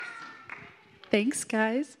Thanks,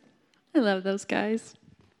 guys. I love those guys.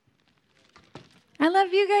 I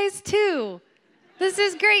love you guys too. This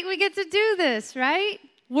is great. We get to do this, right?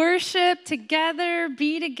 Worship together,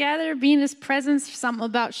 be in his presence. Something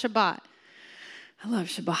about Shabbat. I love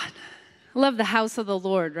Shabbat. I love the house of the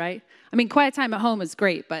Lord, right? I mean, quiet time at home is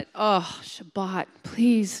great, but Shabbat,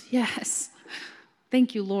 please, yes.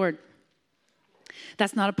 Thank you, Lord.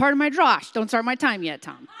 That's not a part of my drosh. Don't start my time yet,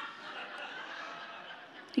 Tom.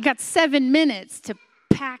 You got 7 minutes to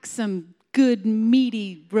pack some good,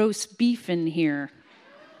 meaty roast beef in here.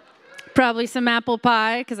 Probably some apple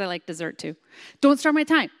pie, because I like dessert too. Don't start my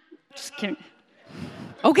time. Just kidding.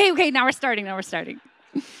 Okay, now we're starting.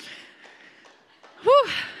 Whew.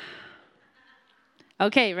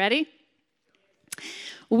 Okay, ready?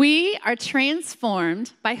 We are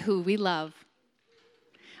transformed by who we love.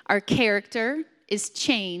 Our character is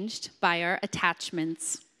changed by our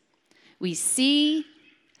attachments. We see,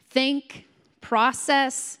 think,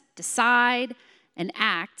 process, decide, and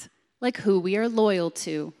act like who we are loyal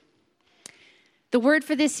to. The word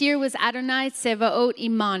for this year was Adonai Tsevaot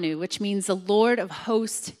Imanu, which means the Lord of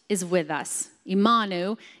hosts is with us.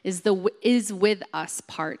 Imanu is the is with us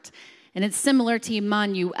part. And it's similar to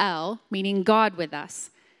Emmanuel, meaning God with us.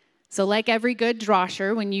 So like every good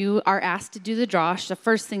drosher, when you are asked to do the drosh, the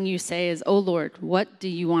first thing you say is, "Oh Lord, what do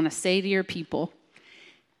you want to say to your people?"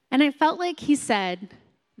 And I felt like he said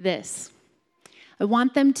this: I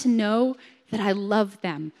want them to know that I love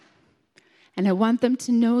them. And I want them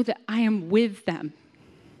to know that I am with them.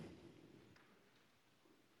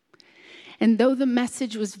 And though the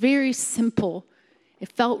message was very simple,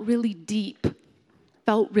 it felt really deep,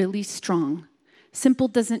 felt really strong. Simple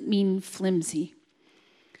doesn't mean flimsy.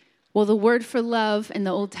 Well, the word for love in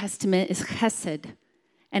the Old Testament is chesed.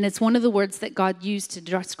 And it's one of the words that God used to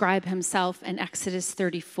describe himself in Exodus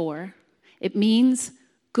 34. It means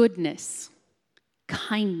goodness,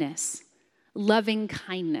 kindness, loving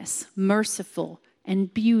kindness, merciful,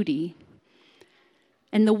 and beauty.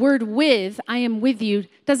 And the word with, I am with you,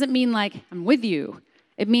 doesn't mean like I'm with you.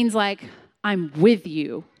 It means like I'm with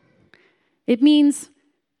you. It means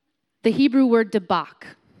the Hebrew word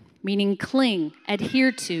debak, meaning cling,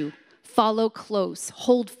 adhere to, follow close,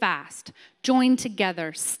 hold fast, join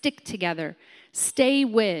together, stick together, stay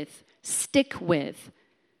with, stick with.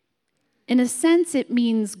 In a sense, it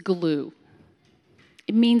means glue.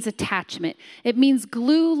 It means attachment. It means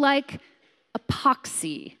glue like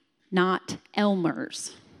epoxy, not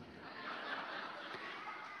Elmer's.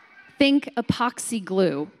 Think epoxy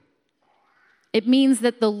glue. It means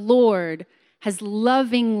that the Lord has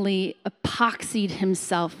lovingly epoxied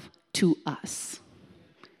himself to us.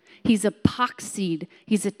 He's epoxied,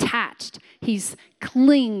 he's attached, he's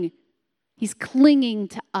clinging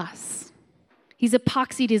to us. He's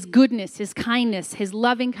epoxied his goodness, his kindness, his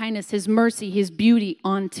loving kindness, his mercy, his beauty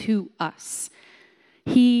onto us.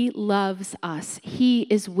 He loves us. He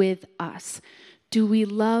is with us. Do we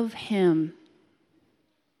love him?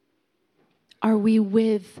 Are we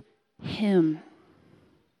with him?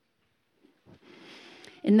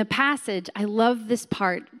 In the passage, I love this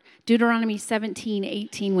part, Deuteronomy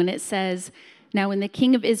 17:18, when it says, "Now when the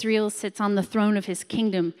king of Israel sits on the throne of his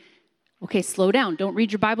kingdom," okay, slow down. Don't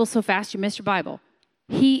read your Bible so fast you miss your Bible.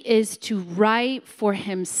 He is to write for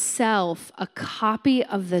himself a copy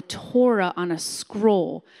of the Torah on a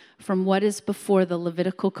scroll from what is before the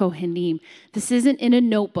Levitical Kohanim. This isn't in a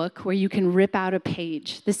notebook where you can rip out a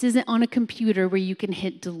page. This isn't on a computer where you can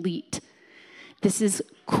hit delete. This is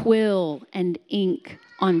quill and ink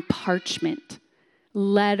on parchment,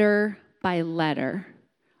 letter by letter.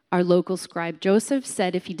 Our local scribe Joseph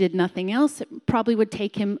said if he did nothing else, it probably would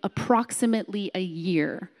take him approximately a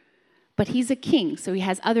year. But he's a king, so he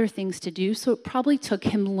has other things to do, so it probably took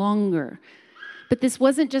him longer. But this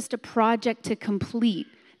wasn't just a project to complete.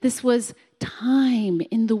 This was time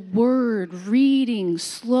in the Word, reading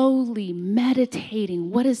slowly,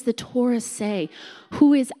 meditating. What does the Torah say?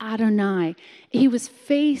 Who is Adonai? He was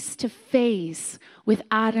face to face with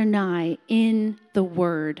Adonai in the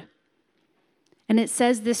Word. And it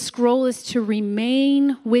says this scroll is to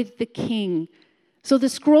remain with the king. So the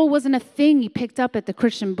scroll wasn't a thing he picked up at the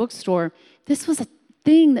Christian bookstore. This was a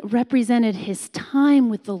thing that represented his time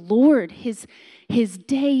with the Lord, his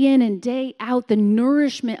day in and day out, the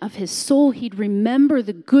nourishment of his soul. He'd remember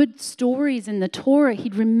the good stories in the Torah.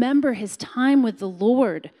 He'd remember his time with the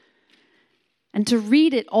Lord. And to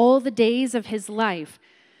read it all the days of his life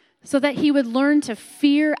so that he would learn to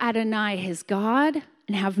fear Adonai, his God,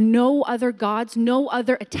 and have no other gods, no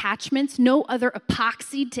other attachments, no other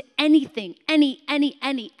epoxy to anything, any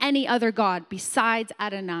other God besides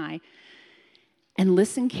Adonai. And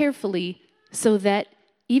listen carefully so that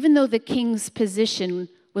even though the king's position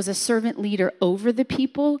was a servant leader over the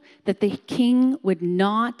people, that the king would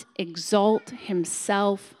not exalt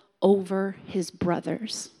himself over his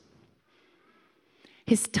brothers.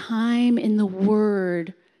 His time in the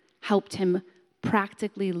Word helped him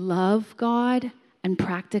practically love God and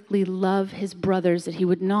practically love his brothers, that he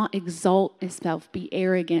would not exalt himself, be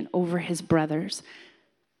arrogant over his brothers.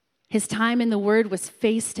 His time in the Word was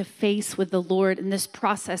face to face with the Lord, and this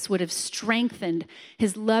process would have strengthened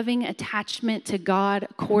his loving attachment to God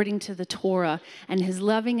according to the Torah and his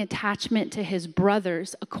loving attachment to his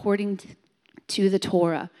brothers according to the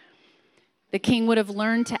Torah. The king would have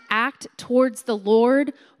learned to act towards the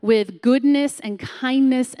Lord with goodness and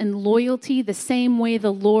kindness and loyalty the same way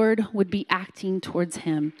the Lord would be acting towards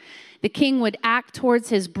him. The king would act towards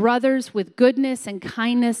his brothers with goodness and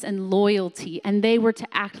kindness and loyalty, and they were to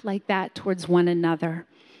act like that towards one another.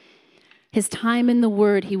 His time in the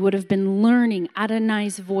Word, he would have been learning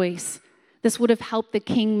Adonai's voice. This would have helped the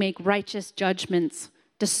king make righteous judgments,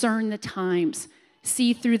 discern the times,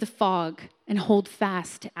 see through the fog, and hold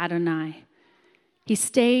fast to Adonai. He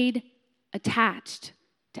stayed attached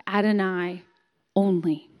to Adonai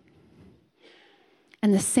only.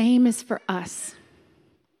 And the same is for us.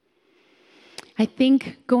 I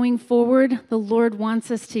think going forward, the Lord wants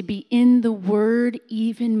us to be in the Word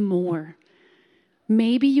even more.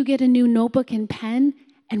 Maybe you get a new notebook and pen,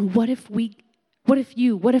 and what if we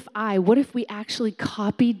actually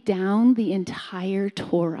copied down the entire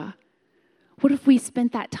Torah? What if we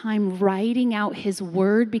spent that time writing out his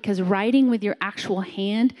word? Because writing with your actual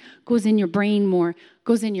hand goes in your brain more,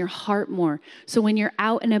 goes in your heart more. So when you're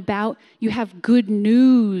out and about, you have good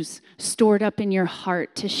news stored up in your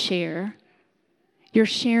heart to share. You're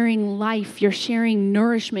sharing life. You're sharing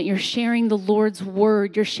nourishment. You're sharing the Lord's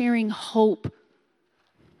word. You're sharing hope.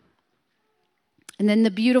 And then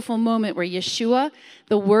the beautiful moment where Yeshua,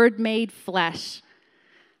 the Word made flesh.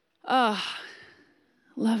 Oh,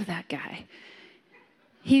 love that guy.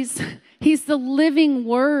 He's the living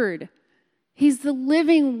Word. He's the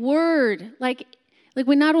living Word. Like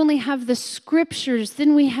we not only have the scriptures,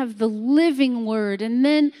 then we have the living Word. And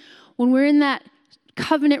then when we're in that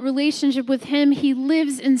covenant relationship with him, he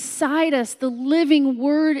lives inside us. The living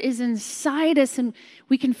Word is inside us, and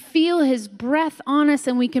we can feel his breath on us,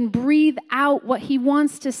 and we can breathe out what he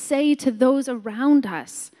wants to say to those around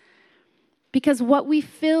us. Because what we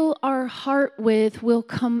fill our heart with will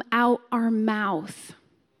come out our mouth.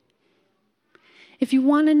 If you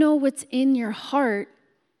want to know what's in your heart,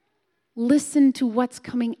 listen to what's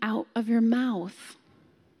coming out of your mouth.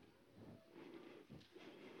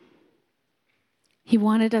 He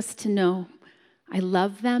wanted us to know, I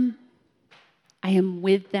love them. I am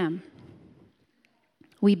with them.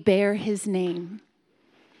 We bear his name.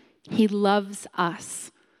 He loves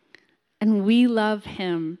us, and we love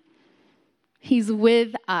him. He's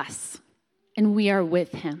with us, and we are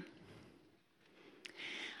with him.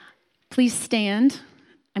 Please stand.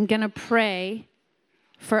 I'm going to pray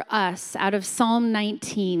for us out of Psalm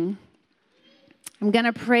 19. I'm going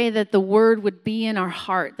to pray that the word would be in our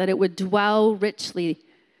heart, that it would dwell richly.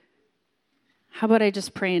 How about I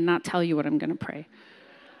just pray and not tell you what I'm going to pray?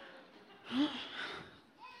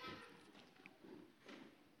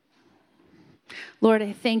 Lord,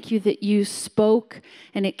 I thank you that you spoke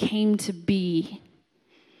and it came to be.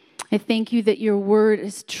 I thank you that your word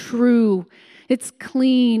is true. It's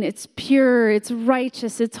clean, it's pure, it's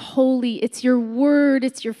righteous, it's holy. It's your word,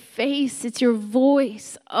 it's your face, it's your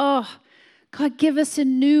voice. Oh, God, give us a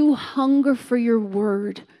new hunger for your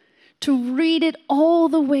word, to read it all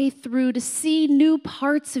the way through, to see new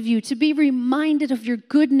parts of you, to be reminded of your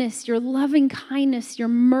goodness, your loving kindness, your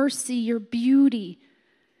mercy, your beauty.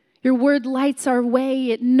 Your word lights our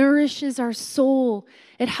way. It nourishes our soul.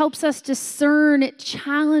 It helps us discern. It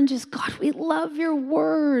challenges. God, we love your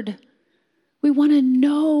word. We want to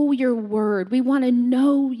know your word. We want to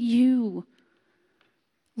know you.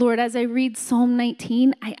 Lord, as I read Psalm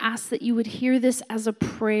 19, I ask that you would hear this as a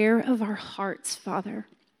prayer of our hearts, Father.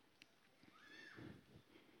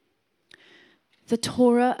 The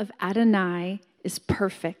Torah of Adonai is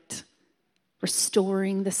perfect,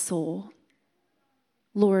 restoring the soul.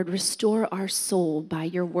 Lord, restore our soul by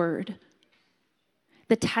your word.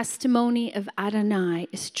 The testimony of Adonai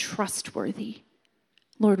is trustworthy.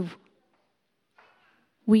 Lord,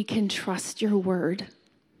 we can trust your word.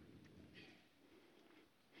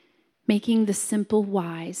 Making the simple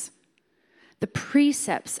wise. The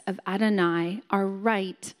precepts of Adonai are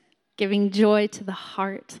right, giving joy to the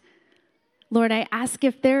heart. Lord, I ask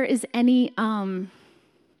if there is any,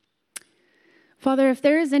 Father, if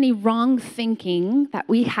there is any wrong thinking that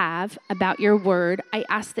we have about your word, I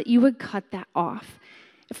ask that you would cut that off.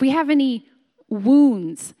 If we have any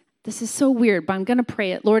wounds, this is so weird, but I'm going to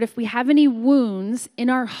pray it. Lord, if we have any wounds in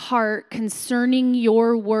our heart concerning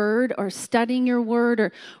your word or studying your word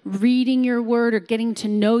or reading your word or getting to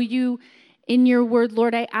know you in your word,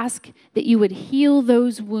 Lord, I ask that you would heal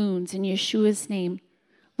those wounds in Yeshua's name.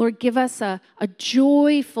 Lord, give us a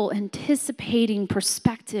joyful, anticipating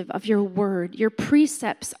perspective of your word. Your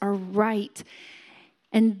precepts are right,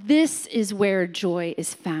 and this is where joy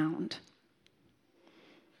is found.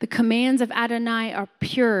 The commands of Adonai are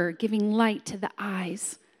pure, giving light to the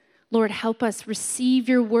eyes. Lord, help us receive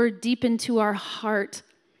your word deep into our heart,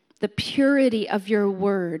 the purity of your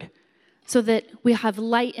word, so that we have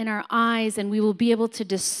light in our eyes and we will be able to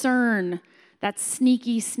discern that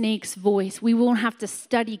sneaky snake's voice. We won't have to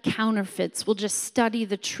study counterfeits. We'll just study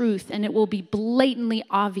the truth, and it will be blatantly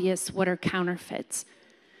obvious what are counterfeits.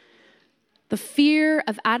 The fear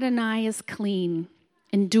of Adonai is clean,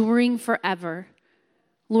 enduring forever.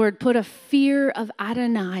 Lord, put a fear of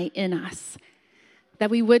Adonai in us, that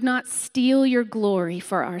we would not steal your glory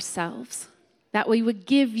for ourselves, that we would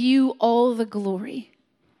give you all the glory.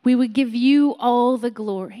 We would give you all the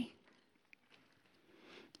glory.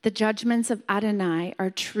 The judgments of Adonai are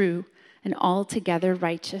true and altogether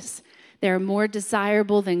righteous. They are more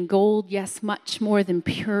desirable than gold, yes, much more than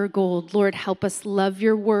pure gold. Lord, help us love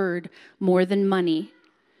your word more than money.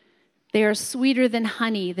 They are sweeter than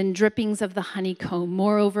honey, than drippings of the honeycomb.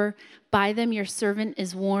 Moreover, by them your servant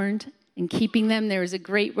is warned. In keeping them there is a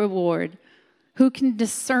great reward. Who can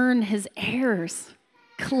discern his errors?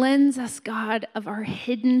 Cleanse us, God, of our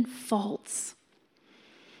hidden faults.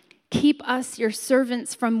 Keep us, your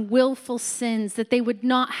servants, from willful sins, that they would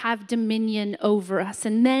not have dominion over us.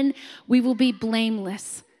 And then we will be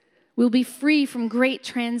blameless. We'll be free from great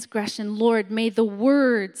transgression. Lord, may the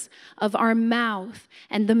words of our mouth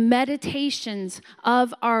and the meditations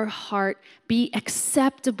of our heart be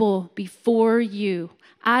acceptable before you,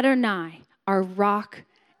 Adonai, our rock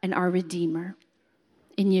and our redeemer.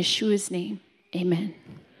 In Yeshua's name, amen.